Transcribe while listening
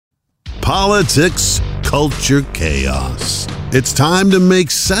politics, culture, chaos. It's time to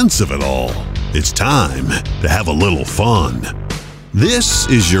make sense of it all. It's time to have a little fun. This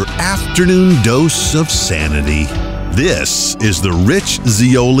is your afternoon dose of sanity. This is the Rich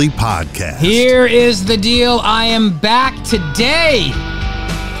Zeoli Podcast. Here is the deal. I am back today.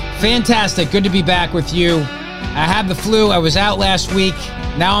 Fantastic. Good to be back with you. I had the flu. I was out last week.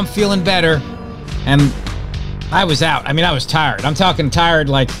 Now I'm feeling better. And I was out. I mean, I was tired. I'm talking tired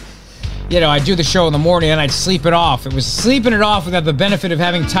like, I'd do the show in the morning and I'd sleep it off. It was sleeping it off without the benefit of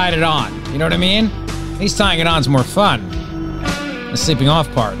having tied it on. You know what I mean? At least tying it on is more fun. The sleeping off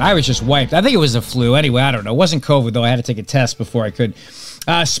part. I was just wiped. I think it was the flu. Anyway, I don't know. It wasn't COVID, though. I had to take a test before I could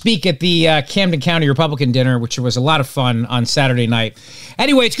speak at the Camden County Republican dinner, which was a lot of fun on Saturday night.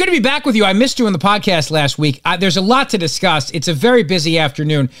 Anyway, it's good to be back with you. I missed doing the podcast last week. There's a lot to discuss. It's a very busy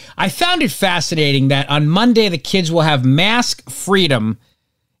afternoon. I found it fascinating that on Monday, the kids will have mask freedom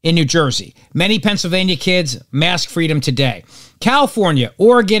in New Jersey. Many Pennsylvania kids, mask freedom today. California,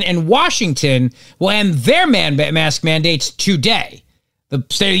 Oregon, and Washington will end their mask mandates today. The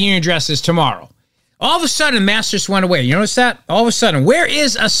State of the Union address is tomorrow. All of a sudden, masks just went away. You notice that? All of a sudden, where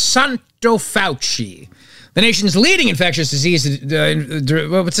is Assunto Fauci? The nation's leading infectious disease,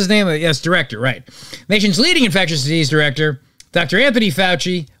 what's his name? Yes, director, right. Nation's leading infectious disease director, Dr. Anthony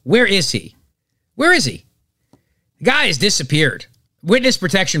Fauci. Where is he? Where is he? The guy has disappeared. Witness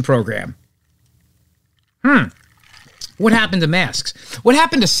protection program. What happened to masks? What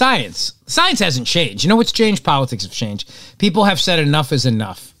happened to science? Science hasn't changed. You know what's changed? Politics have changed. People have said enough is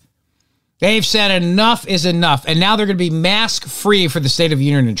enough. They've said enough is enough. And now they're going to be mask-free for the State of the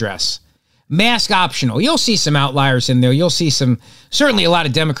Union address. Mask optional. You'll see some outliers in there. You'll see certainly a lot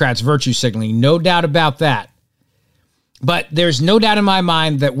of Democrats virtue signaling. No doubt about that. But there's no doubt in my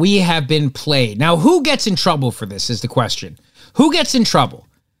mind that we have been played. Now, who gets in trouble for this is the question. Who gets in trouble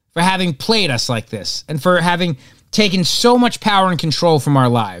for having played us like this and for having taken so much power and control from our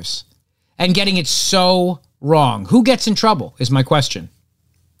lives and getting it so wrong? Who gets in trouble is my question.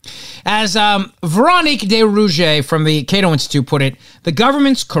 As Veronique de Rouget from the Cato Institute put it, the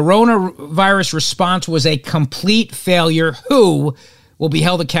government's coronavirus response was a complete failure. Who will be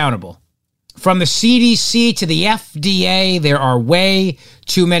held accountable? From the CDC to the FDA, there are way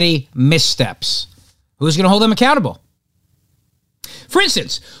too many missteps. Who's going to hold them accountable? For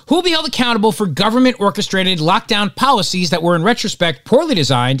instance, who will be held accountable for government-orchestrated lockdown policies that were, in retrospect, poorly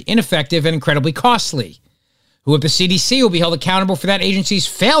designed, ineffective, and incredibly costly? Who at the CDC will be held accountable for that agency's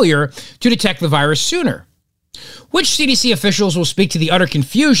failure to detect the virus sooner? Which CDC officials will speak to the utter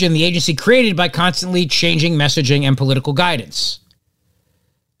confusion the agency created by constantly changing messaging and political guidance?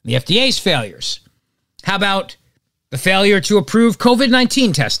 The FDA's failures. How about the failure to approve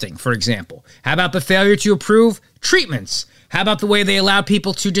COVID-19 testing, for example? How about the failure to approve treatments? How about the way they allowed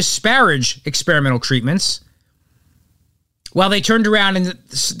people to disparage experimental treatments while they turned around and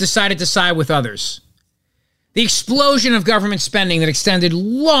decided to side with others? The explosion of government spending that extended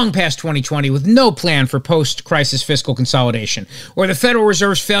long past 2020 with no plan for post-crisis fiscal consolidation, or the Federal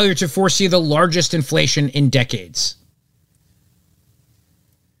Reserve's failure to foresee the largest inflation in decades.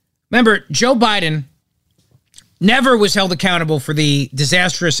 Remember, Joe Biden never was held accountable for the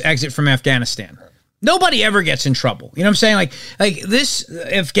disastrous exit from Afghanistan. Nobody ever gets in trouble. You know what I'm saying? Like this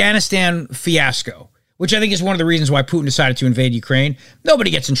Afghanistan fiasco, which I think is one of the reasons why Putin decided to invade Ukraine. Nobody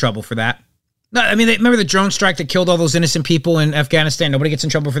gets in trouble for that. No, I mean, remember the drone strike that killed all those innocent people in Afghanistan? Nobody gets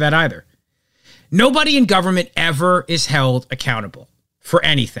in trouble for that either. Nobody in government ever is held accountable for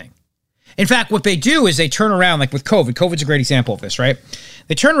anything. In fact, what they do is they turn around, like with COVID. COVID's a great example of this, right?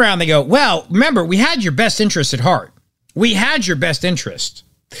 They turn around and they go, well, remember, we had your best interest at heart. We had your best interest.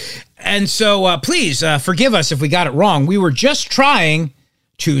 And so please forgive us if we got it wrong. We were just trying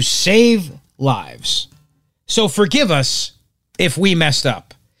to save lives. So forgive us if we messed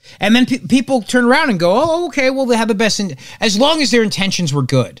up. And then people turn around and go, oh, okay, well, they have the best, as long as their intentions were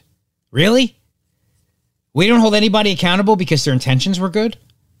good. Really? We don't hold anybody accountable because their intentions were good?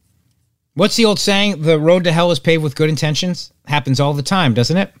 What's the old saying? The road to hell is paved with good intentions. Happens all the time,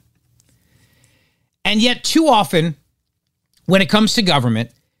 doesn't it? And yet, too often, when it comes to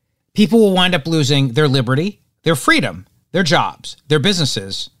government, people will wind up losing their liberty, their freedom, their jobs, their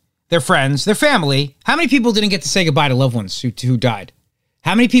businesses, their friends, their family. How many people didn't get to say goodbye to loved ones who died?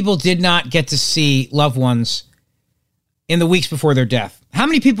 How many people did not get to see loved ones in the weeks before their death? How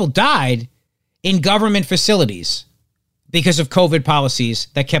many people died in government facilities because of COVID policies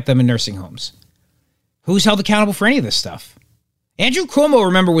that kept them in nursing homes? Who's held accountable for any of this stuff? Andrew Cuomo,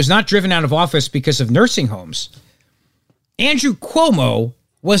 remember, was not driven out of office because of nursing homes. Andrew Cuomo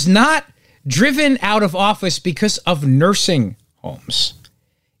was not driven out of office because of nursing homes.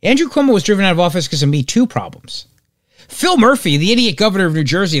 Andrew Cuomo was driven out of office because of Me Too problems. Phil Murphy, the idiot governor of New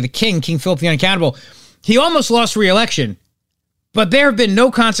Jersey, the King Philip the Unaccountable, he almost lost re-election, but there have been no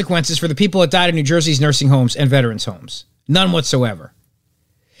consequences for the people that died in New Jersey's nursing homes and veterans' homes. None whatsoever.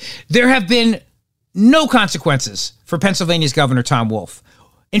 There have been no consequences for Pennsylvania's Governor Tom Wolf.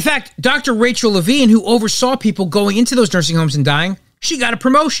 In fact, Dr. Rachel Levine, who oversaw people going into those nursing homes and dying, she got a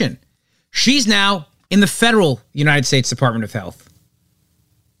promotion. She's now in the federal United States Department of Health.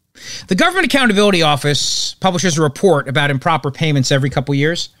 The Government Accountability Office publishes a report about improper payments every couple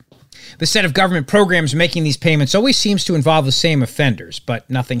years. The set of government programs making these payments always seems to involve the same offenders, but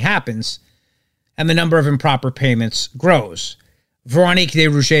nothing happens, and the number of improper payments grows. Veronique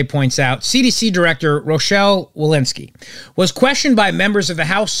Desrouget points out, CDC Director Rochelle Walensky was questioned by members of the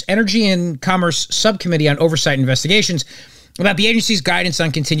House Energy and Commerce Subcommittee on Oversight and Investigations about the agency's guidance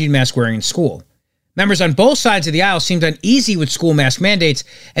on continued mask wearing in school. Members on both sides of the aisle seemed uneasy with school mask mandates,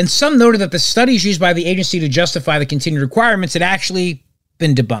 and some noted that the studies used by the agency to justify the continued requirements had actually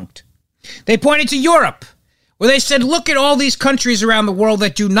been debunked. They pointed to Europe, where they said, look at all these countries around the world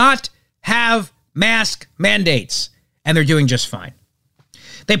that do not have mask mandates, and they're doing just fine.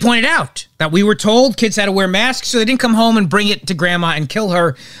 They pointed out that we were told kids had to wear masks, so they didn't come home and bring it to grandma and kill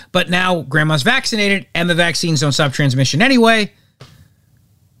her, but now grandma's vaccinated, and the vaccines don't stop transmission anyway.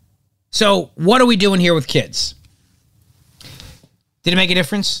 So what are we doing here with kids? Did it make a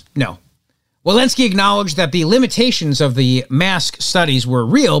difference? No. Walensky acknowledged that the limitations of the mask studies were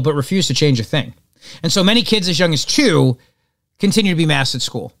real, but refused to change a thing. And so many kids as young as 2 continue to be masked at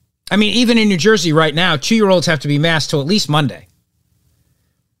school. I mean, even in New Jersey right now, 2-year-olds have to be masked till at least Monday.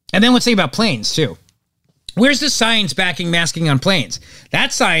 And then let's think about planes, too. Where's the science backing masking on planes?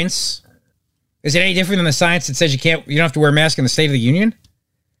 That science, is it any different than the science that says you don't have to wear a mask in the State of the Union?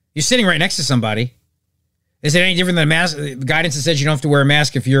 You're sitting right next to somebody. Is it any different than the guidance that says you don't have to wear a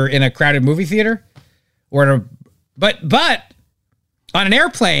mask if you're in a crowded movie theater? But on an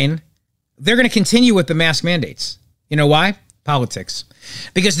airplane, they're going to continue with the mask mandates. You know why? Politics.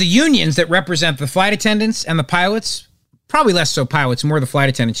 Because the unions that represent the flight attendants and the pilots, probably less so pilots, more the flight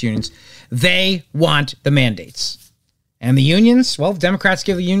attendants unions, they want the mandates. And the unions, well, the Democrats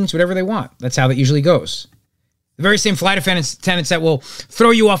give the unions whatever they want. That's how that usually goes. The very same flight attendants that will throw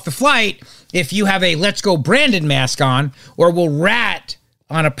you off the flight if you have a Let's Go Brandon mask on, or will rat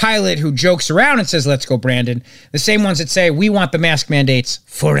on a pilot who jokes around and says, let's go Brandon. The same ones that say, we want the mask mandates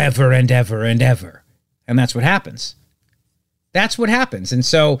forever and ever and ever. And that's what happens. That's what happens. And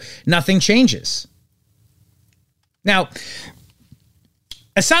so nothing changes. Now,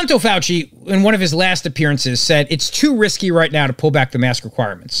 Assanto Fauci, in one of his last appearances, said it's too risky right now to pull back the mask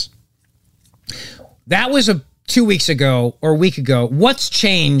requirements. That was 2 weeks ago or a week ago. What's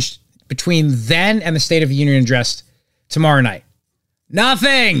changed between then and the State of the Union address tomorrow night?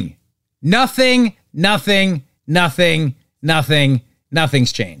 Nothing. Nothing's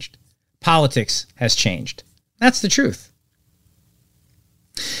changed. Politics has changed. That's the truth.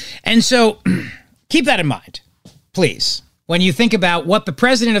 And so keep that in mind, please, when you think about what the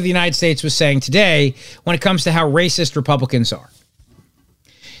President of the United States was saying today when it comes to how racist Republicans are.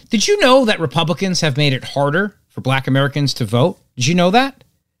 Did you know that Republicans have made it harder for Black Americans to vote? Did you know that?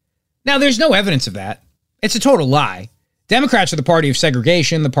 Now, there's no evidence of that. It's a total lie. Democrats are the party of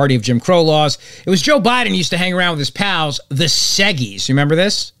segregation, the party of Jim Crow laws. It was Joe Biden used to hang around with his pals, the Seggies. You remember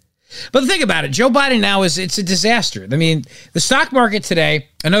this? But think about it. Joe Biden now it's a disaster. I mean, the stock market today,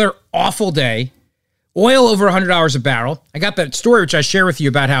 another awful day. Oil over $100 a barrel. I got that story which I share with you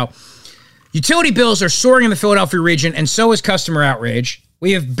about how utility bills are soaring in the Philadelphia region, and so is customer outrage.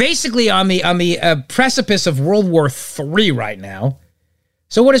 We have basically on the precipice of World War III right now.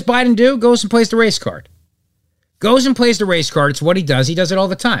 So what does Biden do? Goes and plays the race card. It's what he does. He does it all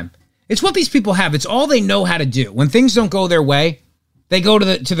the time. It's what these people have. It's all they know how to do. When things don't go their way, they go to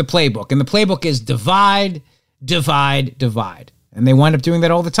the playbook. And the playbook is divide, divide, divide. And they wind up doing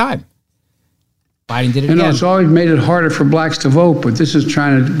that all the time. Biden did it again. It's always made it harder for blacks to vote, but this is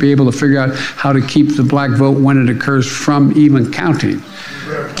trying to be able to figure out how to keep the black vote when it occurs from even counting.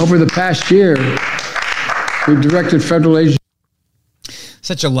 Over the past year, we've directed federal agencies.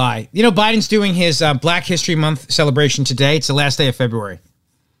 Such a lie. You know, Biden's doing his Black History Month celebration today. It's the last day of February.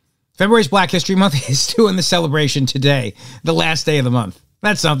 February's Black History Month. He's doing the celebration today, the last day of the month.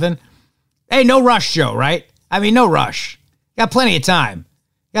 That's something. Hey, no rush, Joe, right? I mean, no rush. Got plenty of time.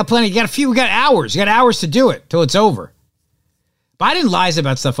 We got hours. You got hours to do it till it's over. Biden lies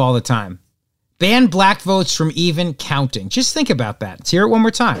about stuff all the time. Ban black votes from even counting. Just think about that. Let's hear it one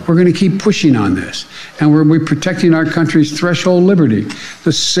more time. We're going to keep pushing on this. And we're protecting our country's threshold liberty,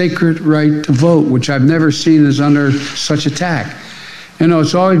 the sacred right to vote, which I've never seen is under such attack. You know,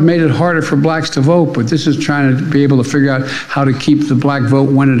 it's always made it harder for blacks to vote, but this is trying to be able to figure out how to keep the black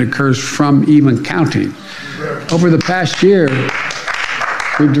vote when it occurs from even counting. Over the past year,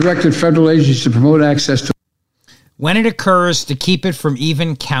 we've directed federal agencies to promote access to when it occurs to keep it from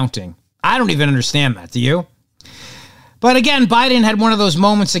even counting. I don't even understand that, do you? But again, Biden had one of those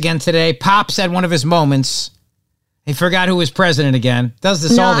moments again today. Pops had one of his moments. He forgot who was president again. Does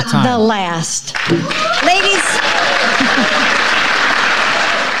this all the time. Not the last. Ladies.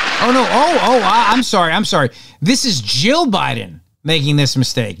 Oh, no. I'm sorry. This is Jill Biden making this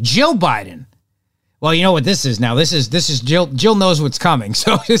mistake. Jill Biden. Well, you know what this is now. This is Jill. Jill knows what's coming.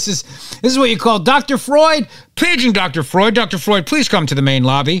 So this is what you call Dr. Freud. Paging Dr. Freud. Dr. Freud, please come to the main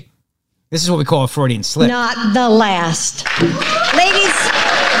lobby. This is what we call a Freudian slip. Not the last. Ladies.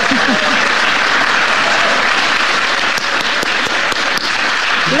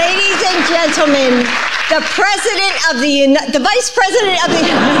 Ladies and gentlemen, the vice president of the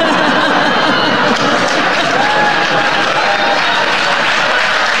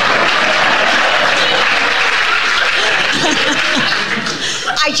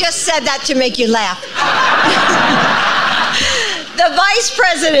I just said that to make you laugh. The Vice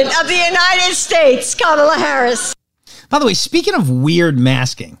President of the United States, Kamala Harris. By the way, speaking of weird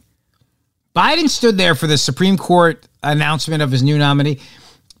masking, Biden stood there for the Supreme Court announcement of his new nominee.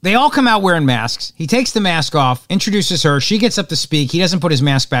 They all come out wearing masks. He takes the mask off, introduces her. She gets up to speak. He doesn't put his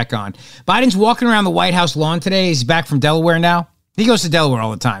mask back on. Biden's walking around the White House lawn today. He's back from Delaware now. He goes to Delaware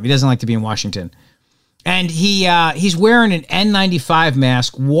all the time. He doesn't like to be in Washington. And he's wearing an N95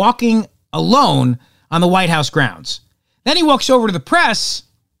 mask, walking alone on the White House grounds. Then he walks over to the press,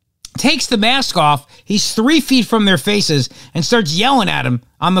 takes the mask off. He's 3 feet from their faces and starts yelling at them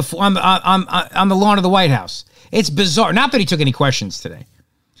on the lawn of the White House. It's bizarre. Not that he took any questions today,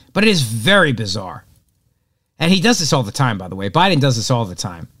 but it is very bizarre. And he does this all the time, by the way. Biden does this all the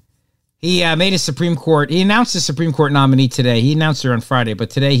time. He made his Supreme Court. He announced his Supreme Court nominee today. He announced her on Friday,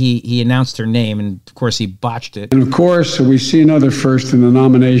 but today he announced her name, and of course he botched it. And of course, we see another first in the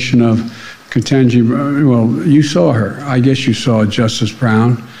nomination of Ketanji. Well, you saw her. I guess you saw Justice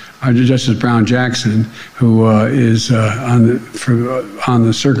Brown Jackson, who is on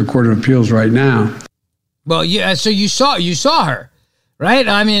the Circuit Court of Appeals right now. Well, yeah. So you saw her, right?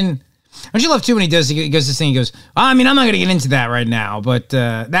 I mean. Don't you love too when he goes this thing, he goes, I'm not going to get into that right now, but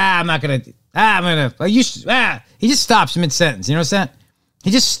I'm not going to, he just stops mid-sentence. You know what's that?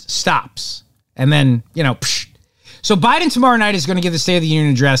 He just stops. And then, psh. So Biden tomorrow night is going to give the State of the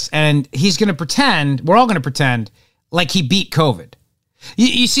Union address, and he's going to pretend, we're all going to pretend, like he beat COVID.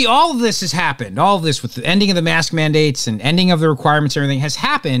 You see, all of this has happened. All of this with the ending of the mask mandates and ending of the requirements and everything has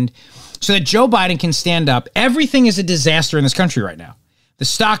happened so that Joe Biden can stand up. Everything is a disaster in this country right now. The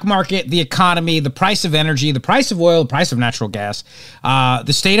stock market, the economy, the price of energy, the price of oil, the price of natural gas,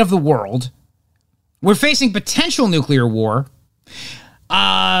 the state of the world. We're facing potential nuclear war.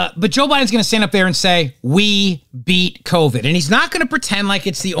 But Joe Biden's going to stand up there and say, we beat COVID. And he's not going to pretend like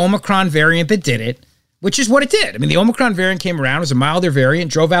it's the Omicron variant that did it, which is what it did. I mean, the Omicron variant came around, it was a milder variant,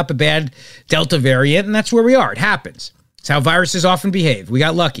 drove out the bad Delta variant, and that's where we are. It happens. It's how viruses often behave. We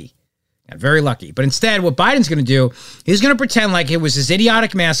got lucky. Very lucky. But instead, what Biden's going to do, he's going to pretend like it was his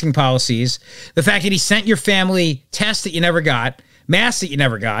idiotic masking policies, the fact that he sent your family tests that you never got, masks that you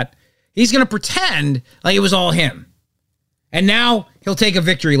never got. He's going to pretend like it was all him. And now he'll take a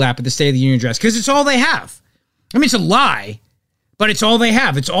victory lap at the State of the Union address because it's all they have. I mean, it's a lie, but it's all they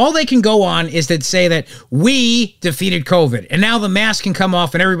have. It's all they can go on is to say that we defeated COVID. And now the mask can come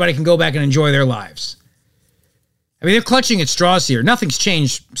off and everybody can go back and enjoy their lives. I mean, they're clutching at straws here. Nothing's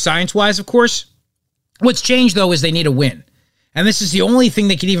changed science-wise, of course. What's changed, though, is they need a win. And this is the only thing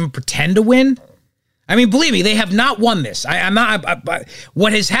they can even pretend to win. I mean, believe me, they have not won this.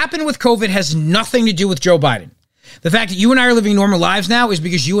 What has happened with COVID has nothing to do with Joe Biden. The fact that you and I are living normal lives now is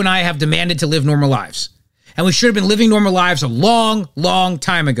because you and I have demanded to live normal lives. And we should have been living normal lives a long, long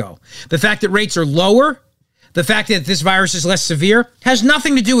time ago. The fact that rates are lower, the fact that this virus is less severe, has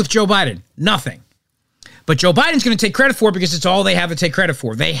nothing to do with Joe Biden. Nothing. But Joe Biden's going to take credit for it because it's all they have to take credit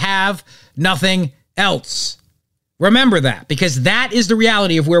for. They have nothing else. Remember that, because that is the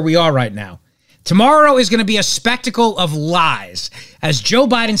reality of where we are right now. Tomorrow is going to be a spectacle of lies as Joe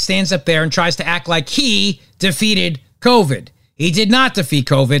Biden stands up there and tries to act like he defeated COVID. He did not defeat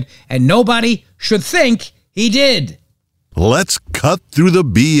COVID, and nobody should think he did. Let's cut through the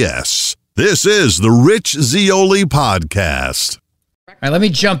BS. This is the Rich Zeoli Podcast. All right, let me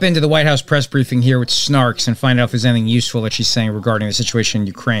jump into the White House press briefing here with Snarks and find out if there's anything useful that she's saying regarding the situation in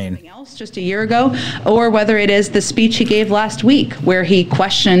Ukraine. Just a year ago, or whether it is the speech he gave last week, where he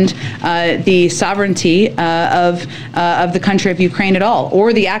questioned the sovereignty of the country of Ukraine at all,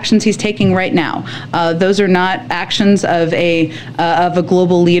 or the actions he's taking right now. Those are not actions of a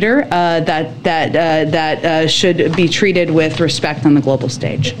global leader that should be treated with respect on the global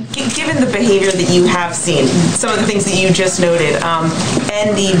stage. Given the behavior that you have seen, some of the things that you just noted,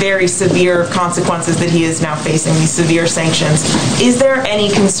 and the very severe consequences that he is now facing, these severe sanctions, is there any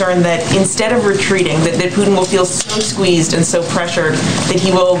concern that instead of retreating, that Putin will feel so squeezed and so pressured that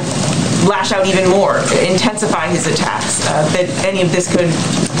he will lash out even more, intensify his attacks, that any of this could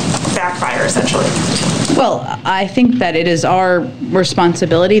backfire, essentially? Well, I think that it is our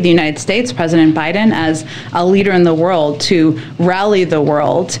responsibility, the United States, President Biden, as a leader in the world, to rally the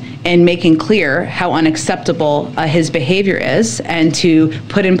world in making clear how unacceptable his behavior is and to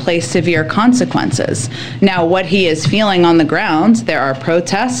put in place severe consequences. Now, what he is feeling on the ground, there are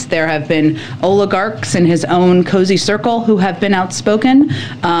protests. There have been oligarchs in his own cozy circle who have been outspoken.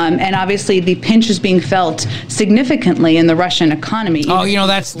 And obviously, the pinch is being felt significantly in the Russian economy. Oh,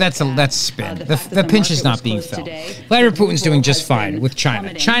 that's spin. The pinch is not being felt. Vladimir Putin's doing just fine with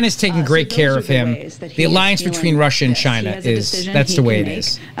China. China's taking great care of him. The alliance between Russia and China that's the way it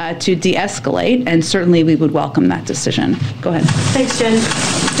is. To de-escalate, and certainly we would welcome that decision. Go ahead. Thanks, Jen.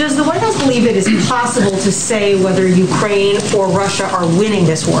 Does the White House believe it is possible to say whether Ukraine or Russia are winning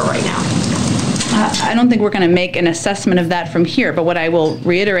this war right now? I don't think we're going to make an assessment of that from here, but what I will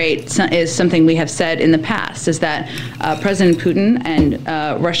reiterate is something we have said in the past, is that President Putin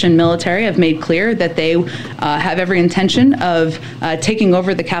and Russian military have made clear that they have every intention of taking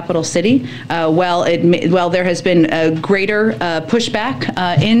over the capital city. While there has been a greater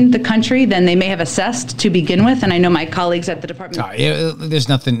pushback in the country than they may have assessed to begin with, and I know my colleagues at the Department... There's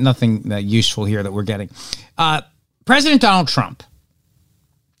nothing useful here that we're getting. President Donald Trump,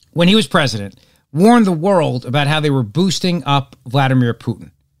 when he was president, warned the world about how they were boosting up Vladimir Putin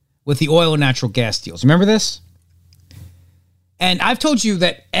with the oil and natural gas deals. Remember this? And I've told you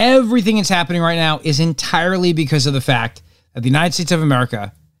that everything that's happening right now is entirely because of the fact that the United States of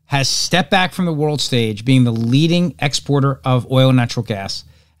America has stepped back from the world stage, being the leading exporter of oil and natural gas.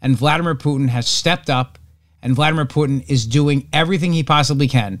 And Vladimir Putin has stepped up, and Vladimir Putin is doing everything he possibly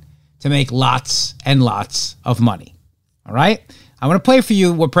can to make lots and lots of money. All right? I want to play for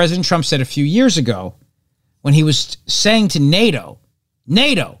you what President Trump said a few years ago when he was saying to NATO,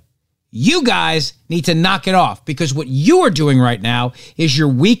 you guys need to knock it off, because what you are doing right now is you're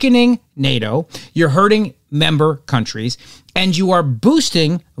weakening NATO, you're hurting member countries, and you are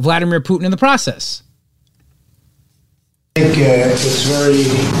boosting Vladimir Putin in the process. I think it's very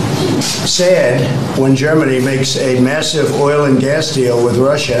sad when Germany makes a massive oil and gas deal with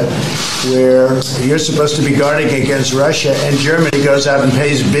Russia, where you're supposed to be guarding against Russia, and Germany goes out and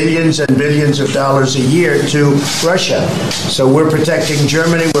pays billions and billions of dollars a year to Russia. So we're protecting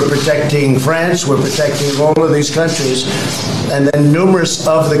Germany, we're protecting France, we're protecting all of these countries, and then numerous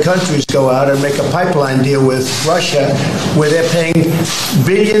of the countries go out and make a pipeline deal with Russia, where they're paying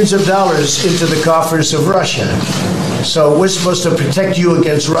billions of dollars into the coffers of Russia. So we're supposed to protect you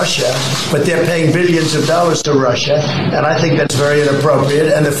against Russia, but they're paying billions of dollars to Russia, and I think that's very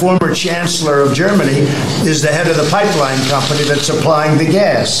inappropriate. And the former chancellor of Germany is the head of the pipeline company that's supplying the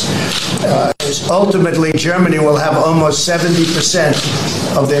gas. Ultimately, Germany will have almost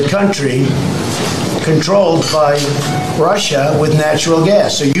 70% of their country controlled by Russia with natural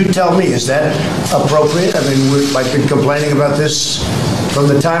gas. So you tell me, is that appropriate? I mean, I've been complaining about this from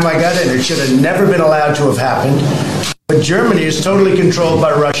the time I got in. It should have never been allowed to have happened. But Germany is totally controlled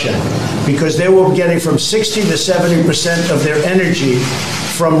by Russia, because they were getting from 60 to 70% of their energy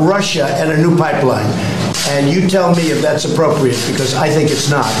from Russia and a new pipeline. And you tell me if that's appropriate, because I think it's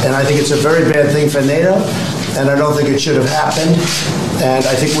not. And I think it's a very bad thing for NATO, and I don't think it should have happened. And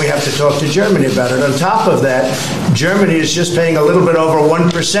I think we have to talk to Germany about it. On top of that, Germany is just paying a little bit over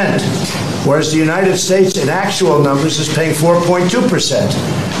 1%, whereas the United States, in actual numbers, is paying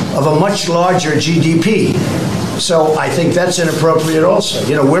 4.2% of a much larger GDP. So I think that's inappropriate also.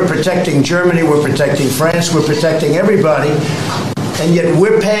 You know, we're protecting Germany, we're protecting France, we're protecting everybody, and yet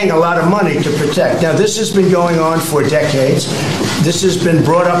we're paying a lot of money to protect. Now, this has been going on for decades. This has been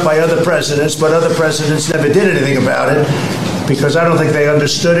brought up by other presidents, but other presidents never did anything about it, because I don't think they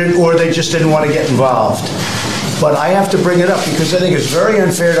understood it, or they just didn't want to get involved. But I have to bring it up because I think it's very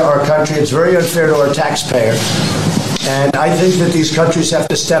unfair to our country, it's very unfair to our taxpayer, And I think that these countries have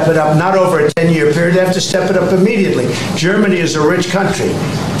to step it up, not over a 10-year period, they have to step it up immediately. Germany is a rich country.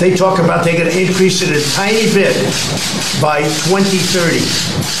 They talk about they're going to increase it a tiny bit by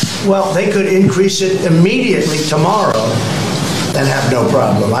 2030. Well, they could increase it immediately tomorrow and have no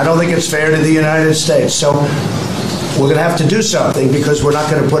problem. I don't think it's fair to the United States. So we're going to have to do something because we're not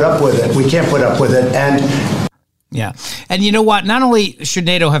going to put up with it. We can't put up with it. Yeah. And you know what? Not only should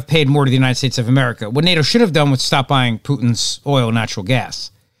NATO have paid more to the United States of America, what NATO should have done was stop buying Putin's oil and natural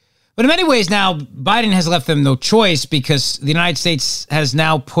gas. But in many ways now, Biden has left them no choice because the United States has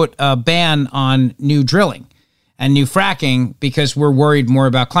now put a ban on new drilling and new fracking because we're worried more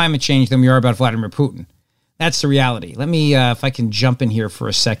about climate change than we are about Vladimir Putin. That's the reality. Let me, if I can jump in here for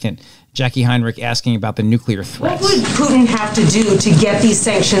a second. Jackie Heinrich asking about the nuclear threats. What would Putin have to do to get these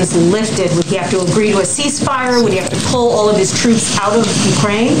sanctions lifted? Would he have to agree to a ceasefire? Would he have to pull all of his troops out of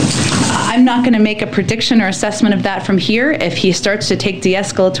Ukraine? I'm not going to make a prediction or assessment of that from here. If he starts to take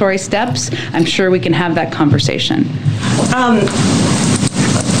de-escalatory steps, I'm sure we can have that conversation.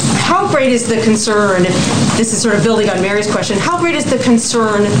 How great is the concern, this is sort of building on Mary's question, how great is the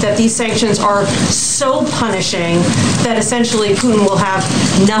concern that these sanctions are so punishing that essentially Putin will have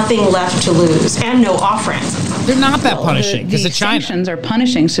nothing left to lose and no off-ramp? They're not that punishing because of China. Sanctions are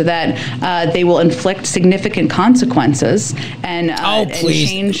punishing so that they will inflict significant consequences and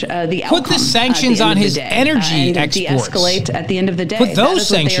change the outcome. Put the sanctions on his energy exports. De-escalate at the end of the day. Put those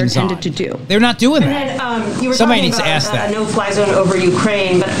sanctions on. To do. They're not doing that. And you were somebody talking needs about to ask that. A no-fly zone over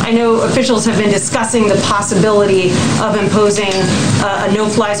Ukraine, but I know officials have been discussing the possibility of imposing a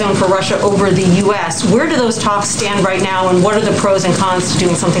no-fly zone for Russia over the U.S. Where do those talks stand right now, and what are the pros and cons to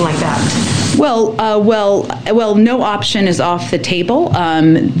doing something like that? Well, no option is off the table.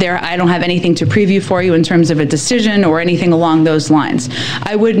 I don't have anything to preview for you in terms of a decision or anything along those lines.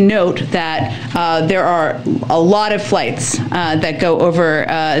 I would note that there are a lot of flights that go over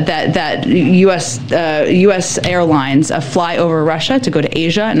that U.S. airlines fly over Russia to go to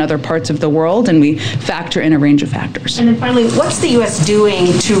Asia and other parts of the world, and we factor in a range of factors. And then finally, what's the U.S.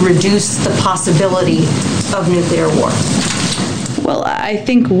 doing to reduce the possibility of nuclear war? Well, I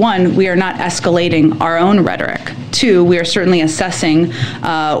think, one, we are not escalating our own rhetoric. Two, we are certainly assessing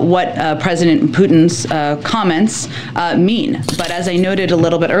what President Putin's comments mean. But as I noted a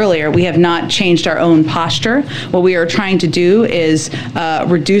little bit earlier, we have not changed our own posture. What we are trying to do is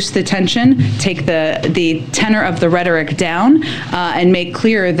reduce the tension, take the tenor of the rhetoric down, and make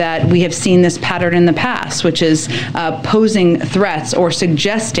clear that we have seen this pattern in the past, which is posing threats or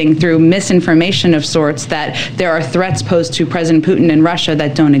suggesting through misinformation of sorts that there are threats posed to President Putin in Russia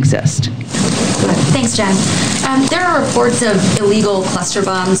that don't exist. Thanks, Jen. There are reports of illegal cluster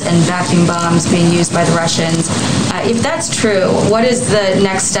bombs and vacuum bombs being used by the Russians. If that's true, what is the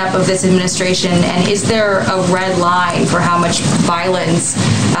next step of this administration, and is there a red line for how much violence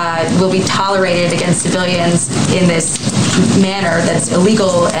will be tolerated against civilians in this manner that's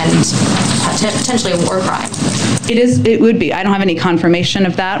illegal and potentially a war crime? It would be. I don't have any confirmation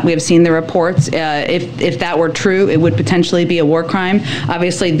of that. We have seen the reports. If that were true, it would potentially be a war crime.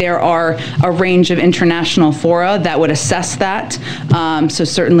 Obviously, there are a range of international fora that would assess that. So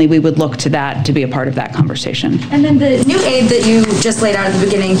certainly we would look to that to be a part of that conversation. And then the new aid that you just laid out at the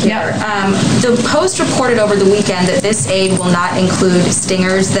beginning here, the Post reported over the weekend that this aid will not include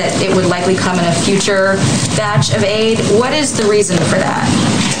Stingers, that it would likely come in a future batch of aid. What is the reason for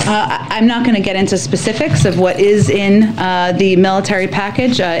that? I'm not going to get into specifics of what is in the military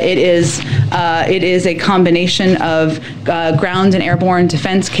package. It is a combination of ground and airborne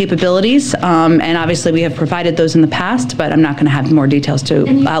defense capabilities, and obviously we have provided those in the past, but I'm not going to have more details to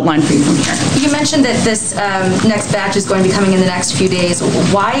outline for you from here. You mentioned that this next batch is going to be coming in the next few days.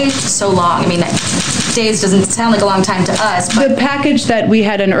 Why so long? I mean, days doesn't sound like a long time to us. But the package that we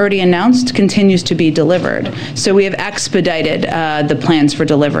had already announced continues to be delivered. So we have expedited the plans for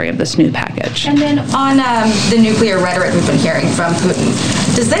delivery of this new package. And then on the nuclear rhetoric we've been hearing from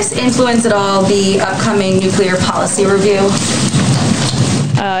Putin, does this influence at all the upcoming nuclear policy review?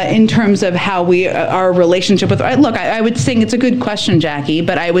 In terms of how our relationship with, look, I would think it's a good question, Jackie,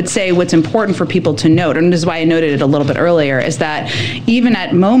 but I would say what's important for people to note, and this is why I noted it a little bit earlier, is that even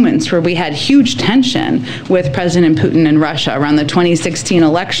at moments where we had huge tension with President Putin and Russia around the 2016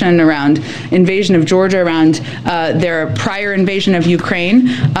 election, around invasion of Georgia, around their prior invasion of Ukraine,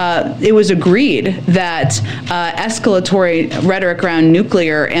 it was agreed that escalatory rhetoric around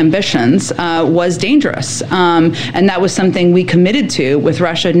nuclear ambitions was dangerous. And that was something we committed to with Russia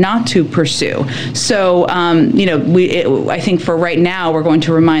Russia not to pursue. So, I think for right now, we're going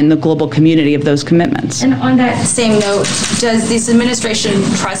to remind the global community of those commitments. And on that same note, does this administration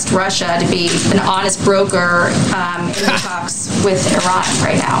trust Russia to be an honest broker in the talks with Iran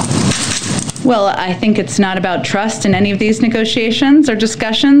right now? Well, I think it's not about trust in any of these negotiations or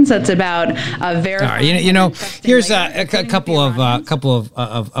discussions. It's about verifying. All right, here's a couple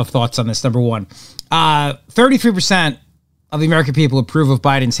of thoughts on this. Number one, 33% of the American people approve of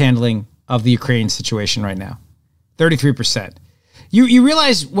Biden's handling of the Ukraine situation right now. 33%. You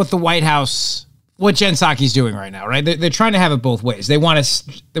realize what the White House, what Jen Psaki's doing right now, right? They're trying to have it both ways. They want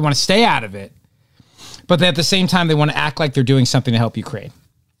to stay out of it, but at the same time they want to act like they're doing something to help Ukraine.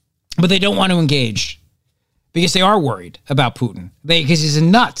 But they don't want to engage because they are worried about Putin. Because he's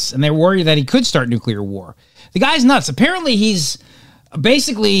nuts, and they're worried that he could start nuclear war. The guy's nuts. Apparently, he's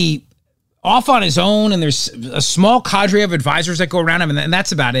basically off on his own, and there's a small cadre of advisors that go around him, and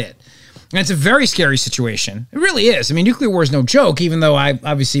that's about it. And it's a very scary situation. It really is. I mean, nuclear war is no joke, even though I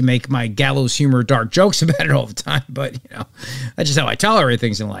obviously make my gallows humor dark jokes about it all the time. But, that's just how I tolerate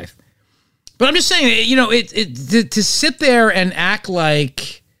things in life. But I'm just saying, to sit there and act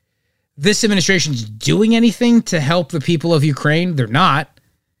like this administration's doing anything to help the people of Ukraine, they're not.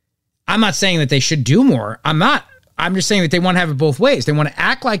 I'm not saying that they should do more. I'm just saying that they want to have it both ways. They want to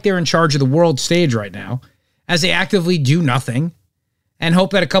act like they're in charge of the world stage right now as they actively do nothing and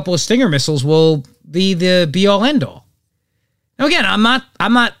hope that a couple of Stinger missiles will be the be-all, end-all. Now, again,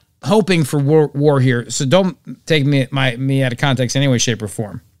 I'm not hoping for war here, so don't take me out of context in any way, shape, or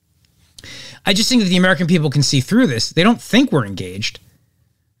form. I just think that the American people can see through this. They don't think we're engaged.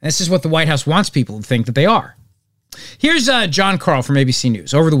 This is what the White House wants people to think that they are. Here's John Karl from ABC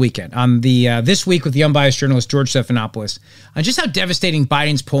News over the weekend on the This Week with the unbiased journalist George Stephanopoulos on just how devastating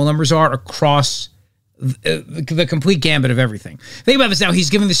Biden's poll numbers are across the complete gambit of everything. Think about this now.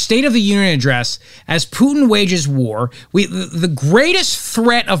 He's giving the State of the Union address as Putin wages war. The greatest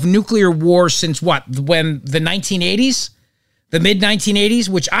threat of nuclear war since when the 1980s? The mid-1980s,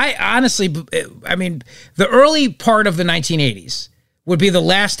 which I honestly, the early part of the 1980s would be the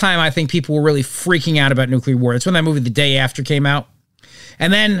last time I think people were really freaking out about nuclear war. That's when that movie The Day After came out.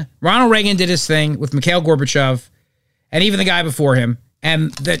 And then Ronald Reagan did his thing with Mikhail Gorbachev and even the guy before him,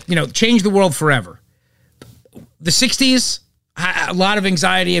 and that, changed the world forever. The 60s, a lot of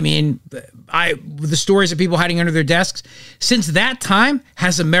anxiety. The stories of people hiding under their desks. Since that time,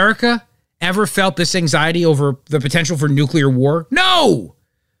 has America ever felt this anxiety over the potential for nuclear war? No!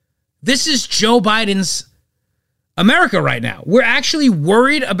 This is Joe Biden's America right now. We're actually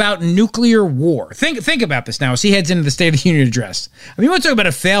worried about nuclear war. Think about this now as he heads into the State of the Union address. You want to talk about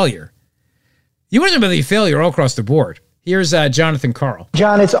a failure. You want to talk about a failure all across the board. Here's Jonathan Karl.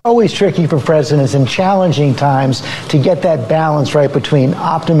 John, it's always tricky for presidents in challenging times to get that balance right between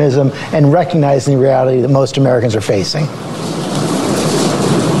optimism and recognizing the reality that most Americans are facing.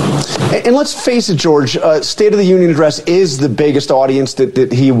 And let's face it, George, State of the Union address is the biggest audience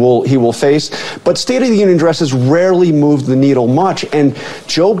that he will face. But State of the Union addresses rarely move the needle much. And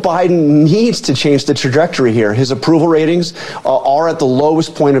Joe Biden needs to change the trajectory here. His approval ratings are at the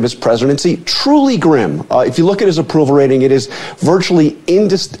lowest point of his presidency. Truly grim. If you look at his approval rating, it is virtually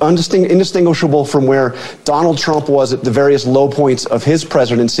indistinguishable from where Donald Trump was at the various low points of his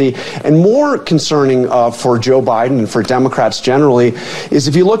presidency. And more concerning for Joe Biden and for Democrats generally is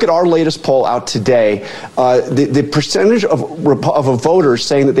if you look at our latest poll out today, the percentage of voters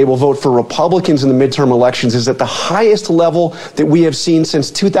saying that they will vote for Republicans in the midterm elections is at the highest level that we have seen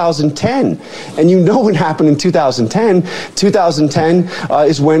since 2010. And what happened in 2010? 2010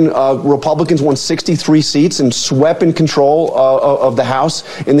 is when Republicans won 63 seats and swept in control of the House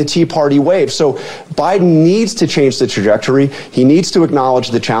in the Tea Party wave. So Biden needs to change the trajectory. He needs to acknowledge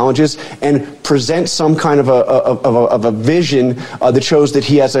the challenges and present some kind of a vision that shows that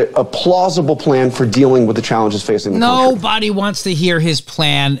he has a plausible plan for dealing with the challenges facing the country. Nobody wants to hear his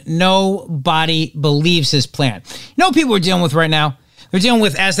plan. Nobody believes his plan. You know what people are dealing with right now? They're dealing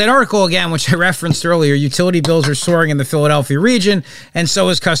with, as that article again, which I referenced earlier, utility bills are soaring in the Philadelphia region, and so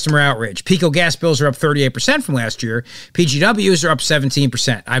is customer outrage. PECO gas bills are up 38% from last year. PGWs are up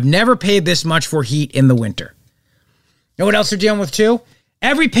 17%. I've never paid this much for heat in the winter. You know what else they're dealing with too?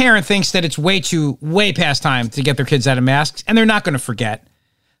 Every parent thinks that it's way past time to get their kids out of masks, and they're not going to forget.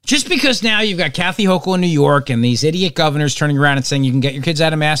 Just because now you've got Kathy Hochul in New York and these idiot governors turning around and saying you can get your kids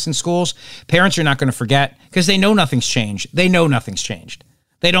out of masks in schools, parents are not going to forget because they know nothing's changed. They know nothing's changed.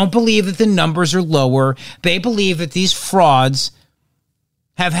 They don't believe that the numbers are lower. They believe that these frauds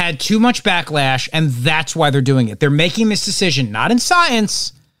have had too much backlash, and that's why they're doing it. They're making this decision not in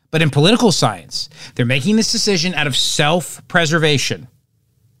science, but in political science. They're making this decision out of self-preservation.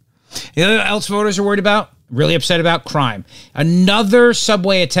 You know what else voters are worried about? Really upset about? Crime. Another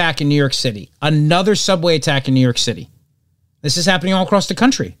subway attack in New York City. Another subway attack in New York City. This is happening all across the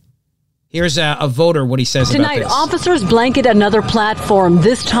country. Here's a voter, what he says Tonight, about this. officers blanket another platform,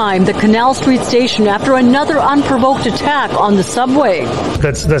 this time the Canal Street station, after another unprovoked attack on the subway.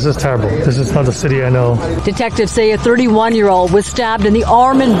 This is terrible. This is not the city I know. Detectives say a 31-year-old was stabbed in the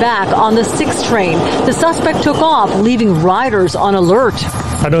arm and back on the 6 train. The suspect took off, leaving riders on alert.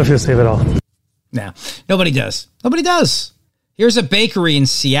 I don't feel safe at all. No, nobody does. Nobody does. Here's a bakery in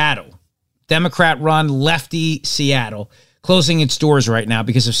Seattle, Democrat-run, lefty Seattle, closing its doors right now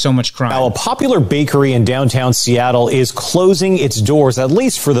because of so much crime. Now, a popular bakery in downtown Seattle is closing its doors, at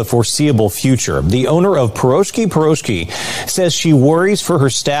least for the foreseeable future. The owner of Pierogi says she worries for her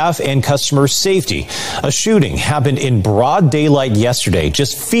staff and customers' safety. A shooting happened in broad daylight yesterday,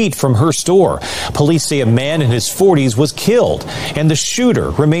 just feet from her store. Police say a man in his 40s was killed, and the shooter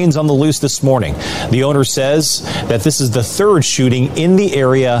remains on the loose this morning. The owner says that this is the third shooting in the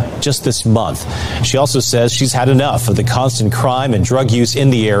area just this month. She also says she's had enough of the constant crime and drug use in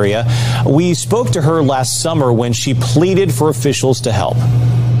the area. We spoke to her last summer when she pleaded for officials to help.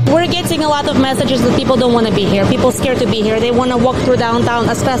 We're getting a lot of messages that people don't want to be here. People scared to be here. They want to walk through downtown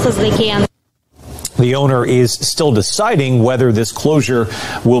as fast as they can. The owner is still deciding whether this closure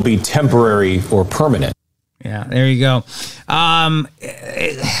will be temporary or permanent. Yeah, there you go.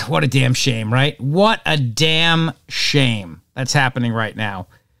 What a damn shame, right? What a damn shame that's happening right now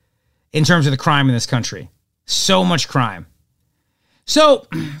in terms of the crime in this country. So much crime. So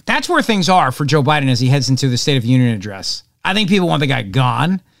that's where things are for Joe Biden as he heads into the State of the Union address. I think people want the guy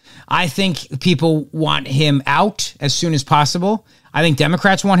gone. I think people want him out as soon as possible. I think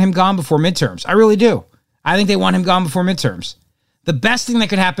Democrats want him gone before midterms. I really do. I think they want him gone before midterms. The best thing that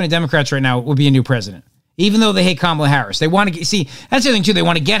could happen to Democrats right now would be a new president, even though they hate Kamala Harris. They want to see, that's the thing too. They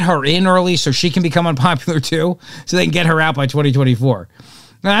want to get her in early so she can become unpopular too, so they can get her out by 2024.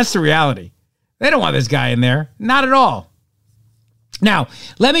 Now, that's the reality. They don't want this guy in there. Not at all. Now,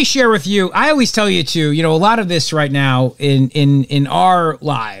 let me share with you. I always tell you too, a lot of this right now in our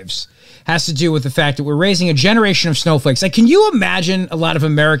lives has to do with the fact that we're raising a generation of snowflakes. Like, can you imagine a lot of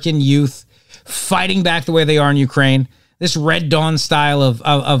American youth fighting back the way they are in Ukraine? This Red Dawn style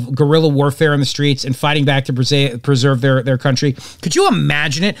of guerrilla warfare in the streets and fighting back to preserve their country. Could you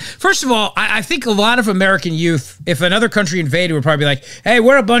imagine it? First of all, I think a lot of American youth, if another country invaded, would probably be like, hey,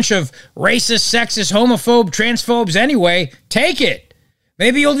 we're a bunch of racist, sexist, homophobe, transphobes anyway. Take it.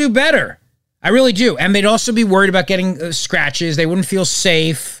 Maybe you'll do better. I really do. And they'd also be worried about getting scratches. They wouldn't feel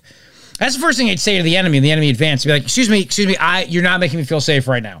safe. That's the first thing I'd say to the enemy advance. Be like, excuse me, you're not making me feel safe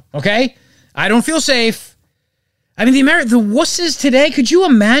right now, okay? I don't feel safe. I mean, the wusses today, could you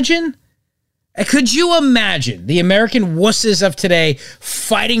imagine? Could you imagine the American wusses of today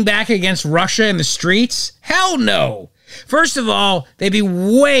fighting back against Russia in the streets? Hell no. First of all, they'd be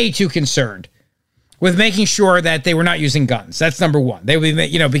way too concerned with making sure that they were not using guns. That's number one. They would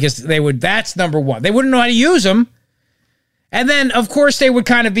be, because that's number one. They wouldn't know how to use them. And then, of course, they would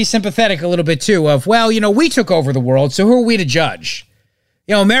kind of be sympathetic a little bit too of, well, we took over the world, so who are we to judge?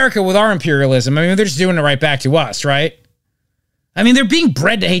 America with our imperialism, I mean, they're just doing it right back to us, right? I mean, they're being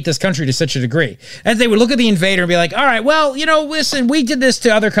bred to hate this country to such a degree. As they would look at the invader and be like, all right, well, listen, we did this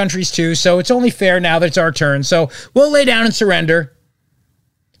to other countries too, so it's only fair now that it's our turn, so we'll lay down and surrender.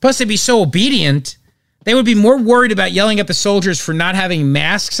 Plus, they'd be so obedient, they would be more worried about yelling at the soldiers for not having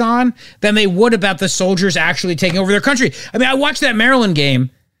masks on than they would about the soldiers actually taking over their country. I mean, I watched that Maryland game.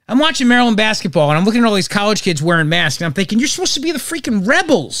 I'm watching Maryland basketball, and I'm looking at all these college kids wearing masks, and I'm thinking, you're supposed to be the freaking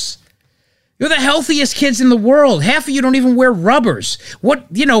rebels. You're the healthiest kids in the world. Half of you don't even wear rubbers. What,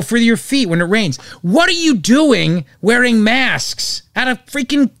 for your feet when it rains. What are you doing wearing masks at a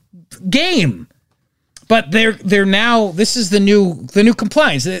freaking game? But they're now, this is the new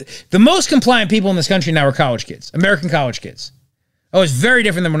compliance. The most compliant people in this country now are college kids, American college kids. Oh, it's very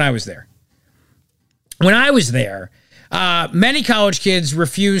different than when I was there. When I was there, many college kids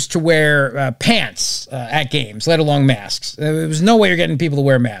refused to wear pants at games, let alone masks. There was no way you're getting people to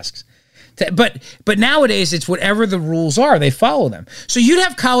wear masks. But nowadays, it's whatever the rules are, they follow them. So you'd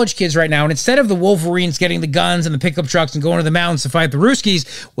have college kids right now, and instead of the Wolverines getting the guns and the pickup trucks and going to the mountains to fight the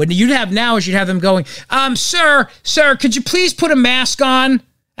Ruskies, what you'd have now is you'd have them going, sir, could you please put a mask on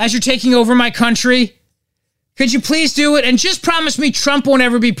as you're taking over my country? Could you please do it? And just promise me Trump won't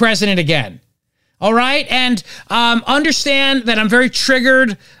ever be president again. All right? And understand that I'm very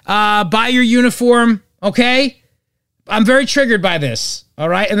triggered by your uniform, okay? I'm very triggered by this, all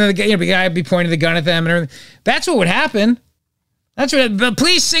right? And then the guy would be pointing the gun at them and everything. That's what would happen. But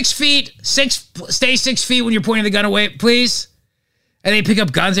please, 6 feet. Stay 6 feet when you're pointing the gun away, please. And they pick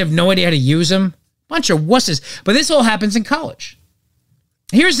up guns, they have no idea how to use them. Bunch of wusses. But this all happens in college.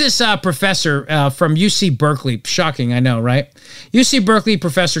 Here's this professor from UC Berkeley. Shocking, I know, right? UC Berkeley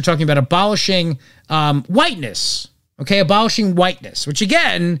professor talking about abolishing whiteness. Okay, abolishing whiteness, which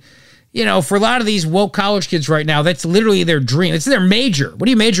again, you know, for a lot of these woke college kids right now, that's literally their dream. It's their major. What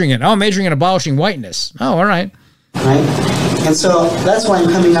are you majoring in? Oh, I'm majoring in abolishing whiteness. Oh, all right. Right? And so that's why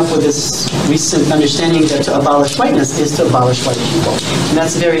I'm coming up with this recent understanding that to abolish whiteness is to abolish white people. And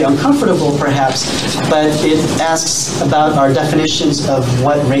that's very uncomfortable, perhaps, but it asks about our definitions of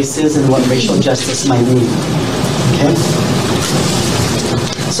what race is and what racial justice might mean. Okay?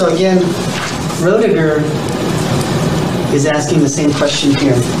 So again, Roediger is asking the same question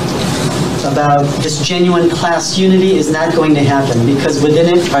here about this genuine class unity is not going to happen because within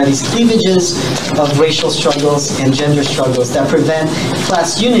it are these cleavages of racial struggles and gender struggles that prevent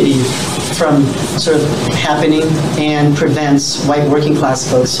class unity from sort of happening and prevents white working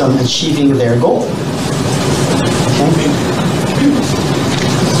class folks from achieving their goal. Okay?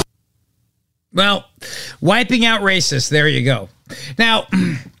 Well, wiping out racists, there you go. Now,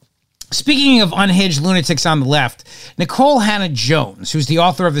 speaking of unhinged lunatics on the left, Nicole Hannah-Jones, who's the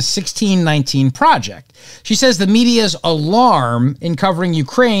author of the 1619 Project, she says the media's alarm in covering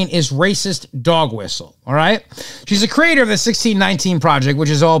Ukraine is racist dog whistle, all right? She's the creator of the 1619 Project, which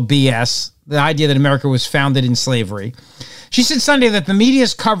is all BS, the idea that America was founded in slavery. She said Sunday that the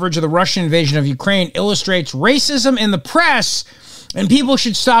media's coverage of the Russian invasion of Ukraine illustrates racism in the press, and people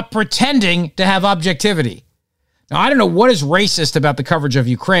should stop pretending to have objectivity. Now, I don't know what is racist about the coverage of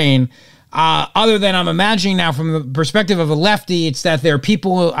Ukraine, other than I'm imagining now from the perspective of a lefty, it's that there are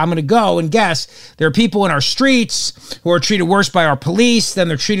people, I'm going to go and guess, there are people in our streets who are treated worse by our police than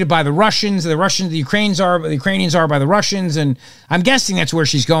they're treated by the Russians. The Ukrainians are by the Russians, and I'm guessing that's where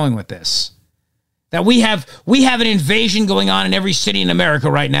she's going with this. That we have an invasion going on in every city in America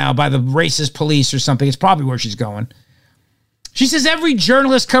right now by the racist police or something. It's probably where she's going. She says every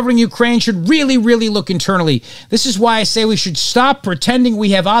journalist covering Ukraine should really, really look internally. This is why I say we should stop pretending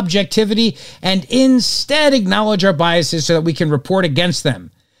we have objectivity and instead acknowledge our biases so that we can report against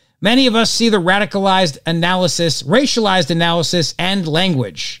them. Many of us see the radicalized analysis, racialized analysis, and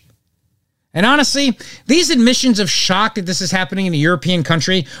language. And honestly, these admissions of shock that this is happening in a European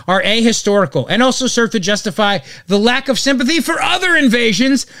country are ahistorical and also serve to justify the lack of sympathy for other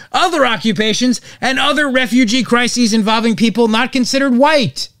invasions, other occupations, and other refugee crises involving people not considered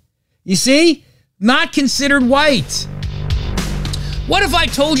white. You see? Not considered white. What if I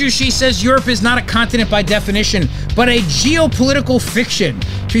told you she says Europe is not a continent by definition, but a geopolitical fiction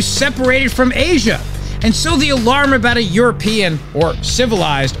to separate it from Asia? And so the alarm about a European or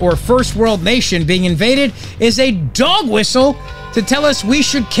civilized or first world nation being invaded is a dog whistle to tell us we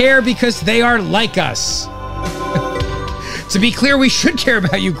should care because they are like us. To be clear, we should care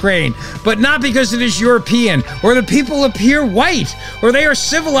about Ukraine, but not because it is European or the people appear white or they are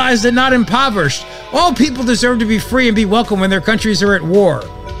civilized and not impoverished. All people deserve to be free and be welcome when their countries are at war.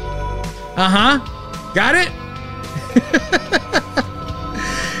 Got it?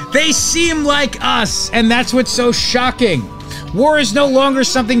 They seem like us, and that's what's so shocking. War is no longer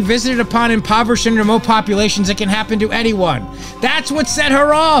something visited upon impoverished and remote populations. It can happen to anyone. That's what set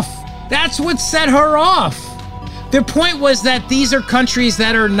her off. That's what set her off. The point was that these are countries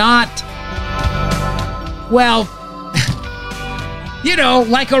that are not, well, you know,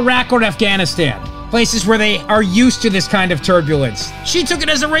 like Iraq or Afghanistan. Places where they are used to this kind of turbulence. She took it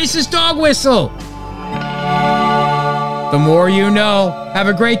as a racist dog whistle. The more you know. Have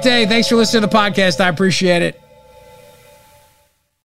a great day. Thanks for listening to the podcast. I appreciate it.